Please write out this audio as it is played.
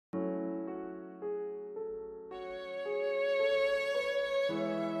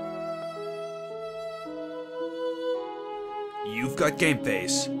You've got Game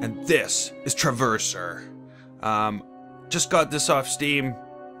Face, and this is Traverser. Just got this off Steam,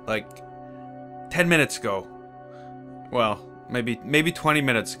 like 10 minutes ago. Well, maybe 20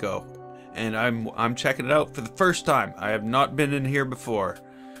 minutes ago, and I'm checking it out for the first time. I have not been in here before,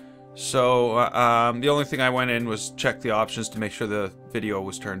 so the only thing I went in was check the options to make sure the video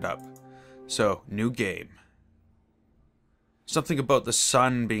was turned up. So, new game. Something about the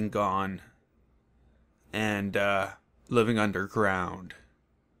sun being gone, and living underground.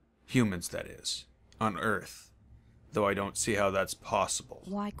 Humans, that is, on Earth. Though I don't see how that's possible.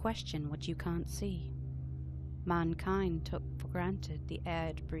 Why question what you can't see? Mankind took for granted the air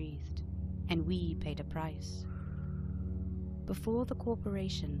it breathed, and we paid a price. Before the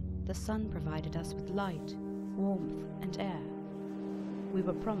corporation, the sun provided us with light, warmth, and air. We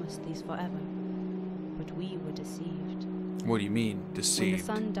were promised these forever, but we were deceived. What do you mean, deceived?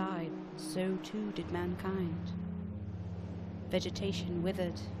 When the sun died, so too did mankind. Vegetation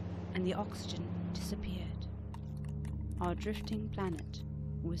withered, and the oxygen disappeared. Our drifting planet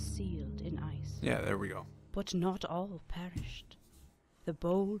was sealed in ice. Yeah, there we go. But not all perished. The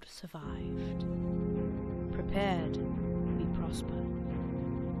bold survived. Prepared, we prosper.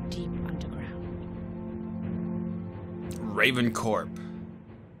 Deep underground. Raven Corp.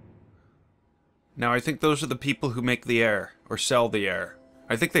 Now, I think those are the people who make the air, or sell the air.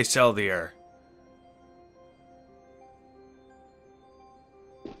 I think they sell the air.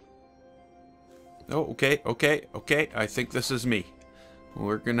 Oh, okay. I think this is me.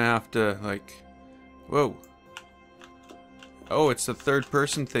 We're gonna have to, like... Whoa. Oh, it's the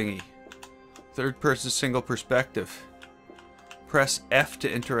third-person thingy. Third-person single perspective. Press F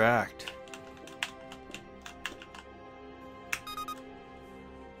to interact.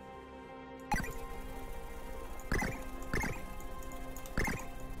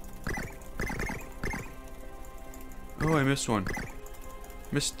 Oh, I missed one.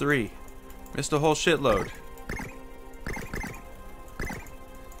 Missed 3. Missed a whole shitload.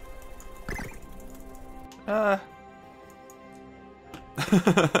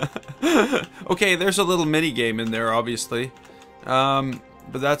 Okay, there's a little mini game in there, obviously. But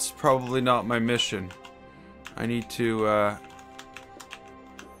that's probably not my mission. I need to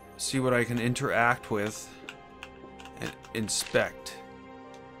see what I can interact with and inspect.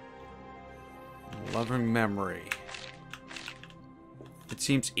 Loving memory. It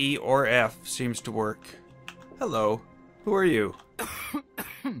seems E or F seems to work. Hello. Who are you?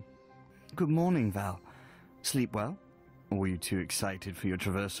 Good morning, Val. Sleep well? Or were you too excited for your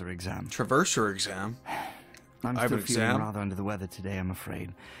Traverser exam? Traverser exam? I'm I have still an feeling exam? rather under the weather today, I'm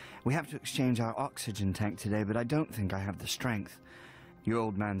afraid. We have to exchange our oxygen tank today, but I don't think I have the strength. Your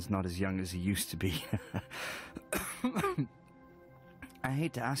old man's not as young as he used to be. I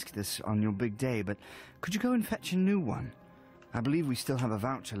hate to ask this on your big day, but could you go and fetch a new one? I believe we still have a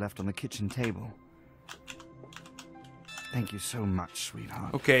voucher left on the kitchen table. Thank you so much,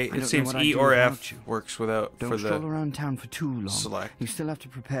 sweetheart. Okay, it seems E or F works without Don't for stroll the around town for too long. select. You still have to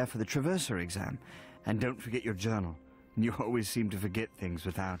prepare for the Traverser exam. And don't forget your journal. You always seem to forget things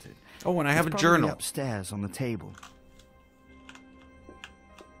without it. Oh, and I have a It's probably journal. upstairs on the table.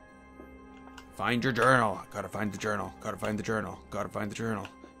 Find your journal. Gotta find the journal. Gotta find the journal. Gotta find the journal.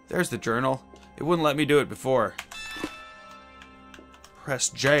 There's the journal. It wouldn't let me do it before. Press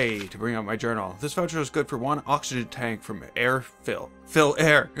J to bring out my journal. This voucher is good for 1 oxygen tank from Phil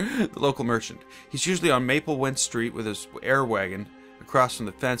Air, the local merchant. He's usually on Maple Wind Street with his air wagon across from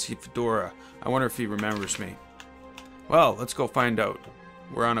the fancy fedora. I wonder if he remembers me. Well, let's go find out.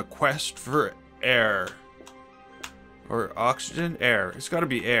 We're on a quest for air. Or oxygen? Air. It's gotta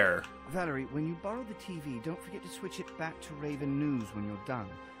be air. Valerie, when you borrow the TV, don't forget to switch it back to Raven News when you're done.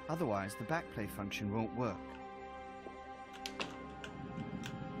 Otherwise, the backplay function won't work.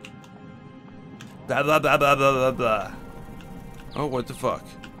 Blah blah blah blah blah blah blah. Oh, what the fuck?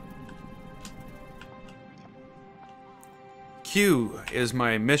 Q is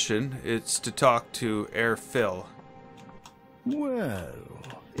my mission. It's to talk to Air Phil. Well,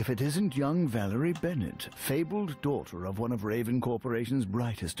 if it isn't young Valerie Bennett, fabled daughter of one of Raven Corporation's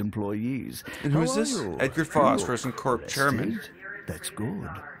brightest employees. And who's How are this? you? Edgar Foss, You Raven Corp rested? chairman. That's good.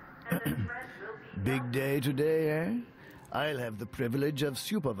 Big day today, eh? I'll have the privilege of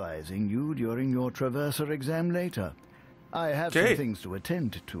supervising you during your Traverser exam later. I have Okay. some things to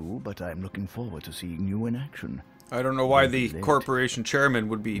attend to, but I'm looking forward to seeing you in action. I don't know why Don't the be late. corporation chairman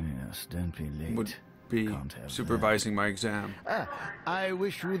would be Yes, don't be late. Can't have supervising my exam. that. I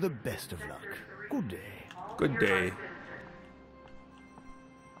wish you the best of luck. Good day. Good day.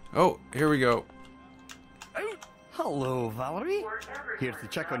 Oh, here we go. Hello, Valerie. Here to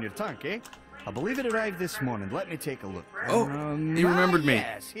check on your tank, eh? I believe it arrived this morning. Let me take a look. Oh, he remembered me.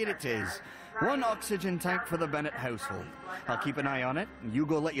 Yes, here it is. One oxygen tank for the Bennett household. I'll keep an eye on it, and you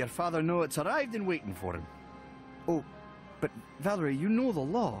go let your father know it's arrived and waiting for him. Oh, but Valerie, you know the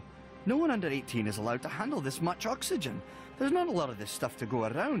law. No one under 18 is allowed to handle this much oxygen. There's not a lot of this stuff to go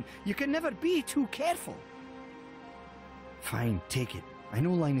around. You can never be too careful. Fine, take it. I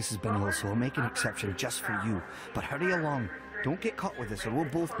know Linus has been ill, so I'll make an exception just for you. But hurry along. Don't get caught with this, or we'll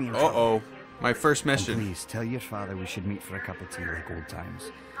both be in trouble. Uh-oh. My first And mission. please, tell your father we should meet for a cup of tea like old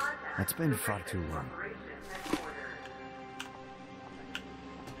times. It's been far too long.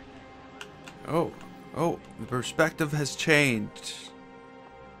 Oh, the perspective has changed.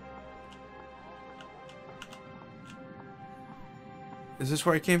 Is this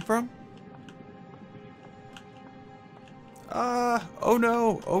where I came from? Oh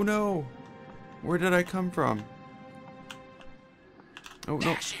no. Where did I come from? Oh no. Due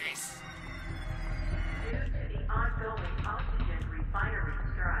to the ongoing oxygen refinery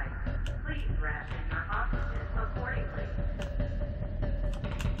strike, please ration your oxygen accordingly.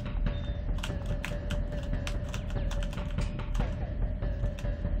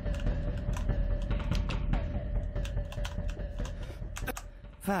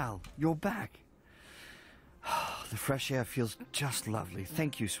 Val, you're back. The fresh air feels just lovely.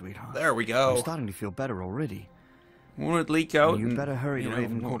 Thank you, sweetheart. There we I'm go. starting to feel better already. Won't it leak out? You and, better hurry you to know,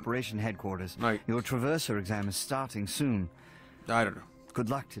 Raven won't- Corporation headquarters. Like- Your Traverser exam is starting soon. I don't know. Good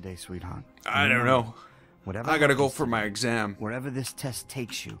luck today, sweetheart. I don't know. Whatever I gotta go happens for my today, exam. Wherever this test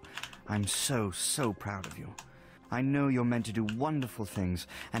takes you, I'm so proud of you. I know you're meant to do wonderful things,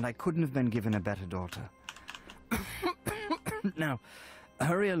 and I couldn't have been given a better daughter. Now,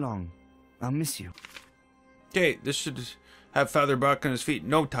 hurry along. I'll miss you. Okay, this should have Father Buck on his feet in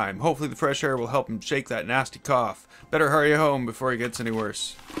no time. Hopefully the fresh air will help him shake that nasty cough. Better hurry home before it gets any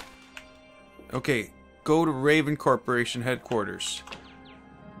worse. Okay, go to Raven Corporation headquarters.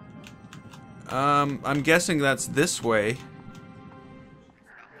 I'm guessing that's this way.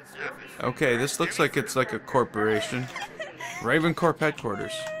 Okay, this looks like it's like a corporation. Raven Corp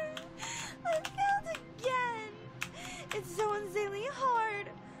headquarters. I failed again. It's so insanely hard.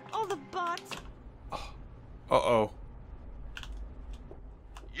 All the bots. Uh-oh.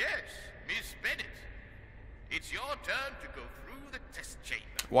 Yes, Miss Bennett. It's your turn to go through the test chamber.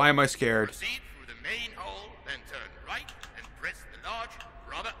 Why am I scared? Proceed through the main hall, then turn right and press the large,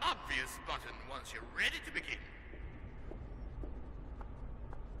 rather obvious button once you're ready to begin.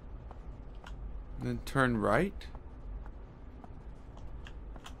 Then turn right?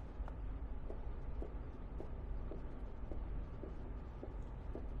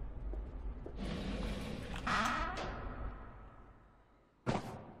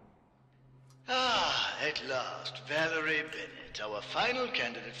 Ah, at last, Valerie Bennett, our final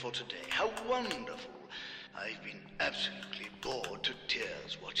candidate for today. How wonderful. I've been absolutely bored to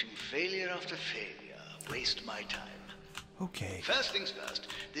tears watching failure after failure waste my time. Okay. First things first,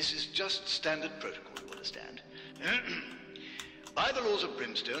 this is just standard protocol, you understand? By the laws of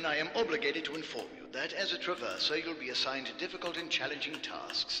Brimstone, I am obligated to inform you that as a traverser, you'll be assigned difficult and challenging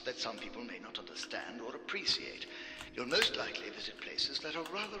tasks that some people may not understand or appreciate. You'll most likely visit places that are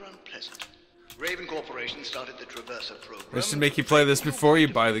rather unpleasant. Raven Corporation started the Traverser program. This should make you play this before you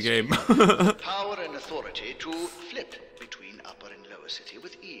buy the game. Power and authority to flip between upper and lower city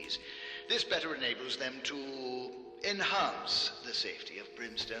with ease. This better enables them to enhance the safety of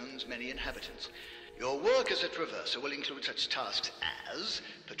Brimstone's many inhabitants. Your work as a traverser will include such tasks as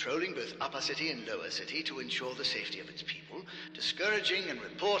patrolling both upper city and lower city to ensure the safety of its people, discouraging and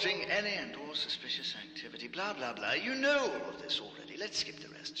reporting any and all suspicious activity, blah, blah, blah. You know all of this already. Let's skip the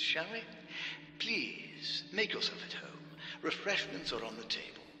rest, shall we? Please, make yourself at home. Refreshments are on the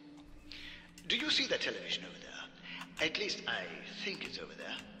table. Do you see that television over there? At least I think it's over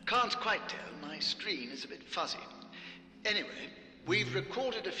there. Can't quite tell. My screen is a bit fuzzy. Anyway, we've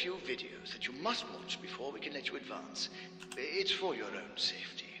recorded a few videos that you must watch before we can let you advance. It's for your own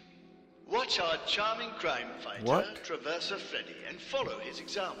safety. Watch our charming crime fighter, What? Traverser Freddy, and follow his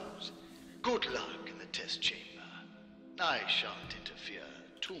examples. Good luck in the test chamber. I shan't interfere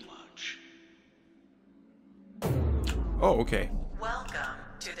too much. Oh, okay. Welcome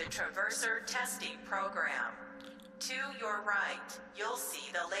to the Traverser Testing Program. To your right, you'll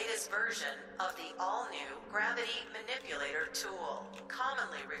see the latest version of the all-new Gravity Manipulator tool,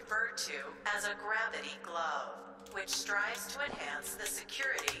 commonly referred to as a gravity glove, which strives to enhance the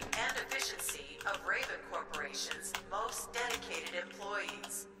security and efficiency of Raven Corporation's most dedicated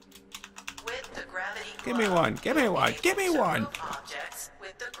employees. With the gravity glove, Give me one, give me one, give me you'll one. move objects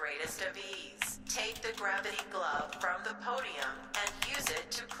with the greatest of ease. Take the gravity glove from the podium and use it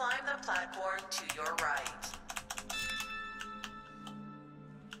to climb the platform to your right.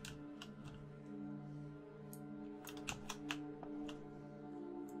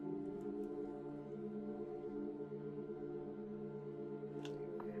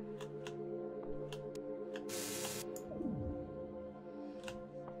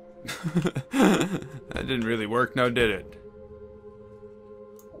 That didn't really work now, did it?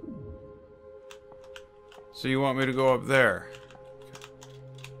 So you want me to go up there?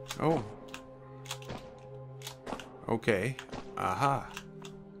 Oh. Okay. Aha.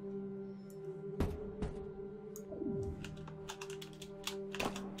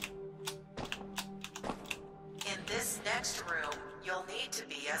 In this next room, you'll need to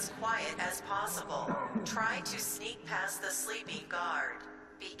be as quiet as possible. Try to sneak past the sleeping guard.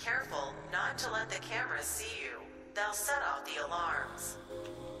 Be careful not to let the cameras see you. They'll set off the alarms.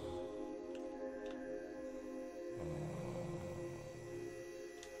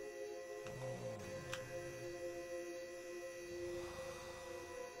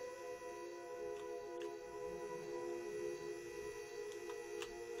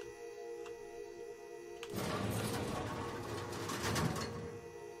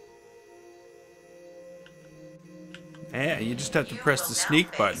 Yeah, you just have to press the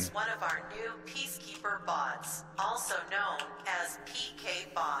sneak button. One of our new Peacekeeper bots, also known as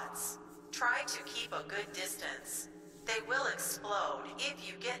PK bots. Try to keep a good distance. They will explode if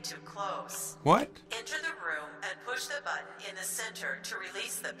you get too close. What? Enter the room and push the button in the center to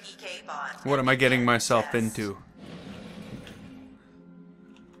release the PK bot. What am I getting myself into?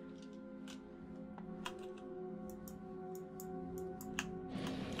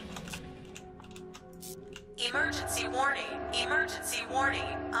 Emergency warning, emergency warning,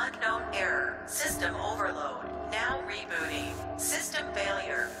 unknown error, system overload, now rebooting, system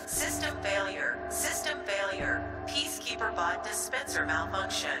failure, system failure, system failure, Peacekeeper bot dispenser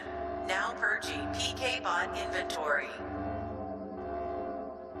malfunction, now purging PK bot inventory.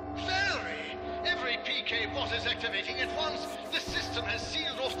 Valerie! Every PK bot is activating at once. The system has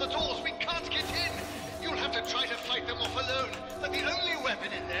sealed off the doors. We can't get in. You'll have to try to fight them off alone, but the only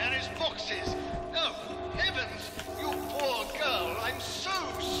weapon in there is boxes. Oh, heavens! You poor girl, I'm so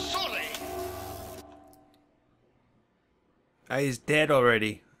sorry! He's dead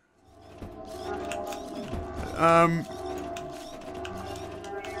already.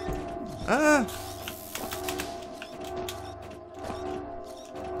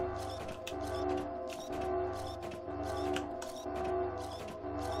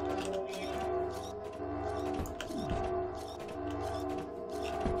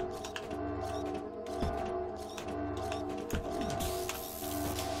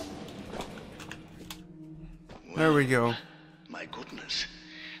 There we go. My goodness,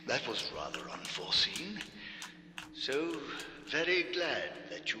 that was rather unforeseen. So very glad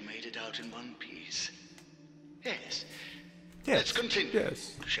that you made it out in one piece. Yes. Let's continue,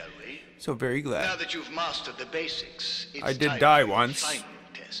 yes. shall we? So very glad. Now that you've mastered the basics, it's I did time die for your once. final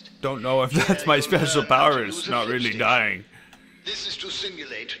test. Don't know if Here that's my you'll special learn how to power, use is a not flip really stick. dying. This is to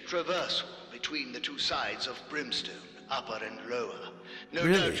simulate traversal between the two sides of Brimstone, upper and lower. No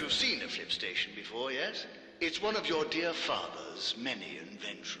Really? doubt you've seen a flip station before, yes? It's one of your dear father's many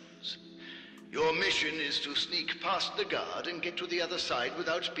inventions. Your mission is to sneak past the guard and get to the other side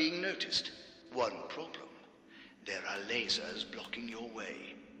without being noticed. One problem. There are lasers blocking your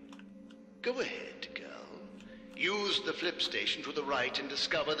way. Go ahead, girl. Use the flip station to the right and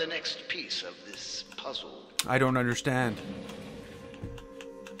discover the next piece of this puzzle. I don't understand.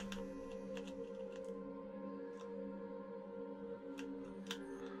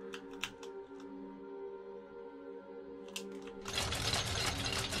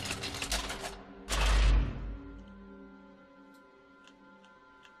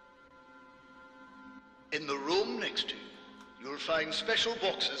 In the room next to you, you'll find special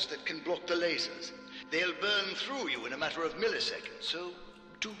boxes that can block the lasers. They'll burn through you in a matter of milliseconds, so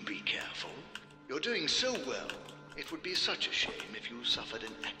do be careful. You're doing so well, it would be such a shame if you suffered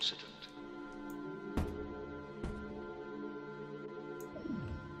an accident.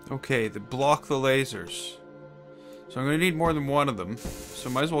 Okay, they block the lasers. So I'm going to need more than one of them. So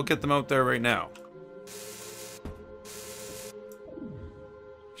might as well get them out there right now.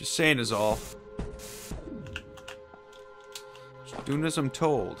 Just saying is all. Just doing as I'm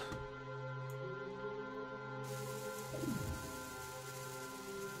told.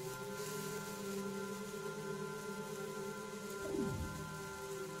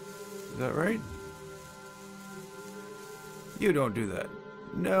 Is that right? You don't do that.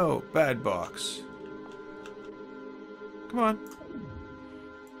 No, bad box. Come on.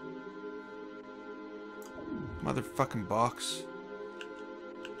 Motherfucking box.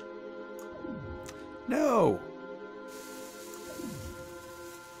 No!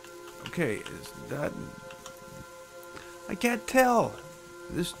 Okay, is that... I can't tell.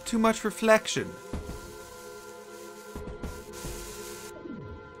 There's too much reflection.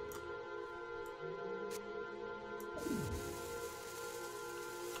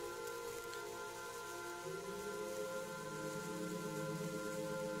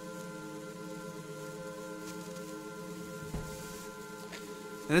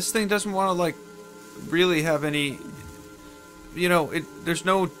 And this thing doesn't want to, like, really have any... You know, there's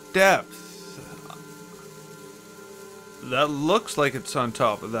no depth. That looks like it's on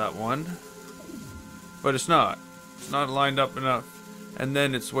top of that one. But it's not. It's not lined up enough. And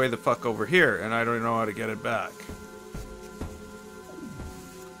then it's way the fuck over here, and I don't know how to get it back.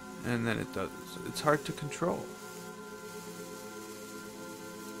 And then it does. It's hard to control.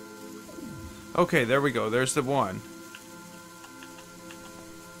 Okay, there we go. There's the one.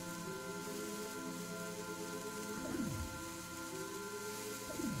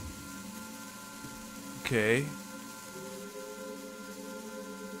 Okay.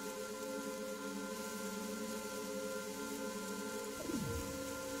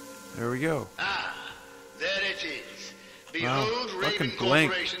 There we go. Ah, there it is. Behold, wow, Raven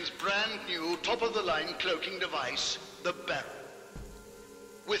blank. Corporation's brand new top-of-the-line cloaking device, the barrel.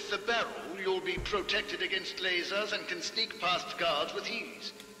 With the barrel, you'll be protected against lasers and can sneak past guards with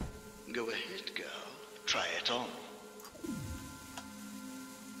ease. Go ahead, girl. Try it on.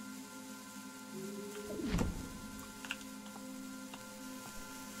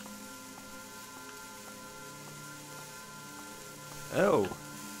 Oh.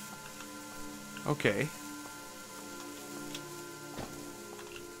 Okay.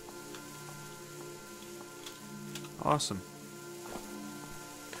 Awesome.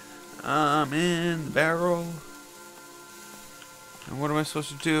 I'm in the barrel. And what am I supposed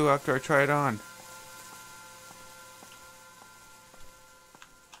to do after I try it on?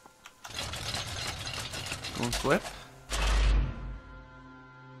 Go and flip?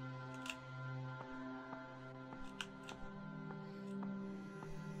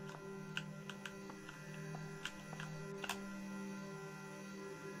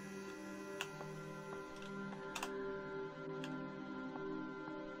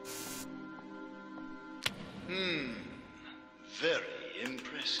 Very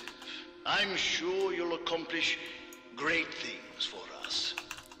impressive. I'm sure you'll accomplish great things for us.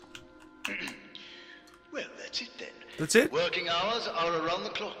 Well, that's it then. That's it? Working hours are around the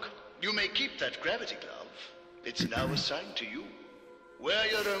clock. You may keep that gravity glove. It's now assigned to you. Wear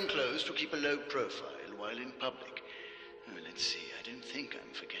your own clothes to keep a low profile while in public. Let's see, I don't think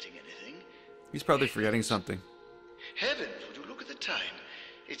I'm forgetting anything. He's probably forgetting something. Heavens, would you look at the time?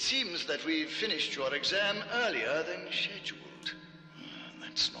 It seems that we've finished your exam earlier than scheduled.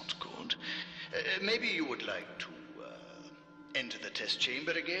 That's not good. Maybe you would like to enter the test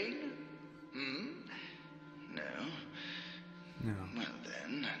chamber again? Hmm? No? No. Well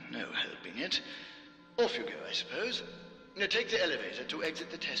then, no helping it. Off you go, I suppose. Now take the elevator to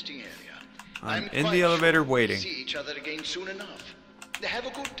exit the testing area. I'm in quite the elevator sure we'll waiting. See each other again soon enough. Have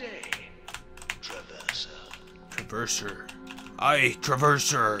a good day, Traverser. Traverser. Aye,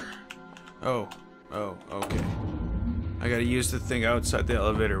 Traverser. Oh, okay. I gotta use the thing outside the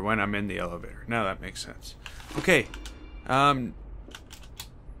elevator when I'm in the elevator. Now that makes sense. Okay. Oh,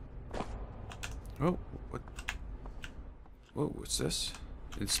 what? Whoa, what's this?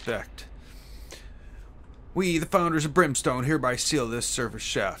 Inspect. We, the founders of Brimstone, hereby seal this surface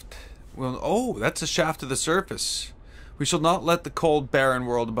shaft. Well, oh, that's a shaft to the surface. We shall not let the cold, barren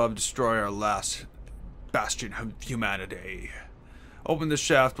world above destroy our last bastion of humanity. Open the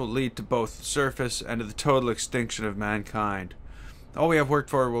shaft will lead to both the surface and to the total extinction of mankind. All we have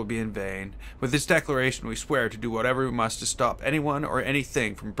worked for will be in vain. With this declaration, we swear to do whatever we must to stop anyone or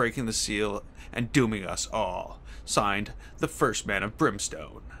anything from breaking the seal and dooming us all. Signed, the first man of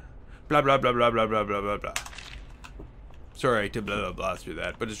Brimstone. Blah, blah, blah, blah, blah, blah, blah, blah, blah. Sorry to blah, blah, blah through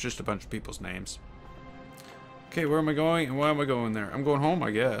that, but it's just a bunch of people's names. Okay, where am I going and why am I going there? I'm going home,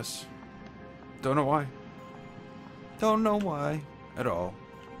 I guess. Don't know why. Don't know why at all.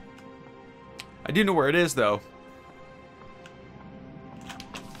 I do know where it is, though.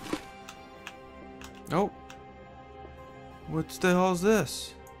 Oh. What the hell's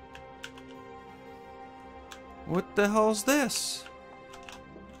this? What the hell's this?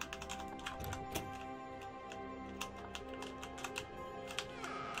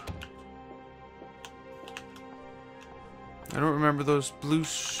 I don't remember those blue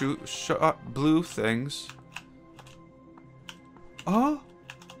blue things. Oh?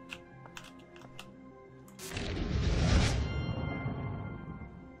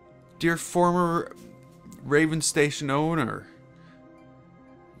 Dear former Raven Station owner.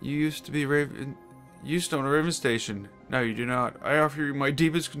 You used to own a Raven Station. Now you do not. I offer you my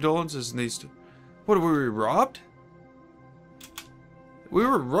deepest condolences in these... What, were we robbed? We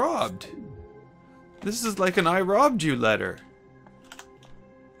were robbed. This is like an I robbed you letter.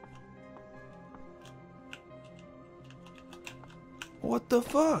 What the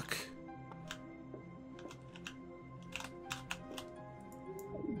fuck?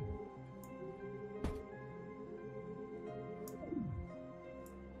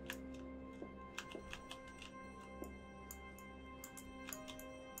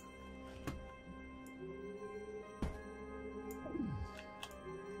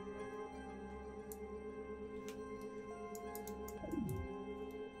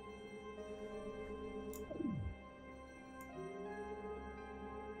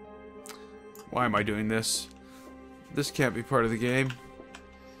 Why am I doing this? This can't be part of the game.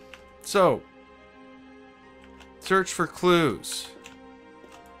 So, search for clues.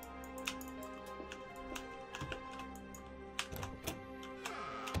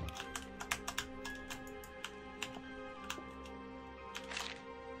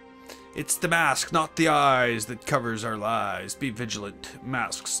 It's the mask, not the eyes, that covers our lies. Be vigilant.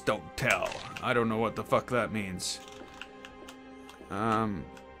 Masks don't tell. I don't know what the fuck that means.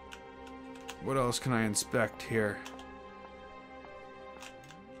 What else can I inspect here?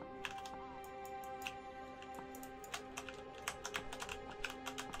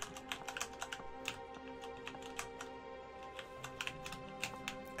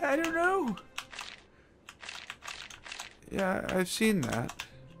 I don't know. Yeah, I've seen that.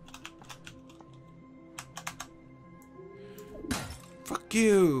 Fuck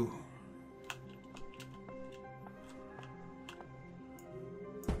you.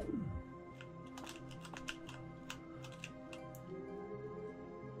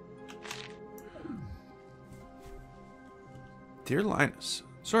 Dear Linus,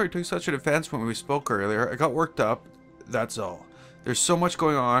 sorry it took such an advancement when we spoke earlier. I got worked up, that's all. There's so much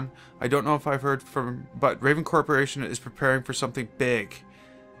going on. I don't know if I've heard from... But Raven Corporation is preparing for something big.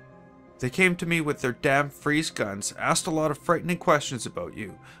 They came to me with their damn freeze guns, asked a lot of frightening questions about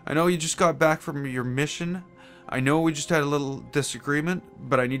you. I know you just got back from your mission. I know we just had a little disagreement,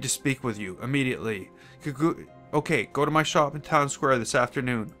 but I need to speak with you immediately. Okay, go to my shop in Town Square this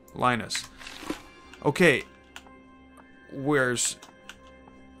afternoon. Linus. Okay. Where's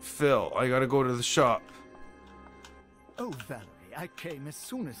Phil? I gotta go to the shop. Oh, Valerie, I came as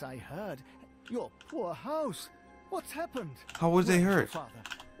soon as I heard. Your poor house. What's happened? How was they hurt? Father?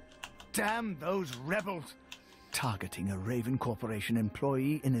 Damn those rebels. Targeting a Raven Corporation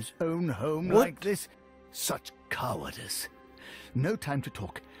employee in his own home like this. Such cowardice. No time to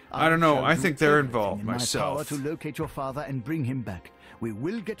talk. I don't know. I do think they're everything involved in my myself. power to locate your father and bring him back. We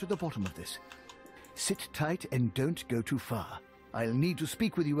will get to the bottom of this. Sit tight and don't go too far. I'll need to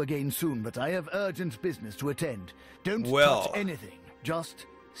speak with you again soon, but I have urgent business to attend. Don't touch anything. Just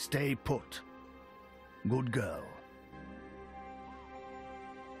stay put. Good girl.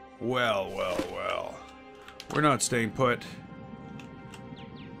 Well. We're not staying put.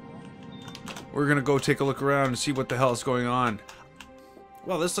 We're gonna go take a look around and see what the hell is going on.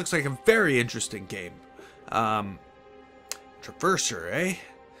 Well, this looks like a very interesting game. Traverser, eh?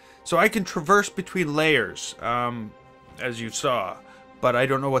 So I can traverse between layers, as you saw. But I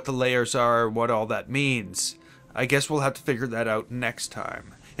don't know what the layers are, what all that means. I guess we'll have to figure that out next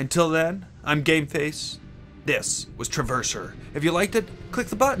time. Until then, I'm Gameface. This was Traverser. If you liked it, click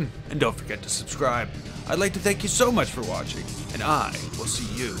the button, and don't forget to subscribe. I'd like to thank you so much for watching, and I will see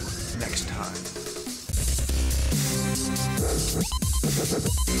you next time.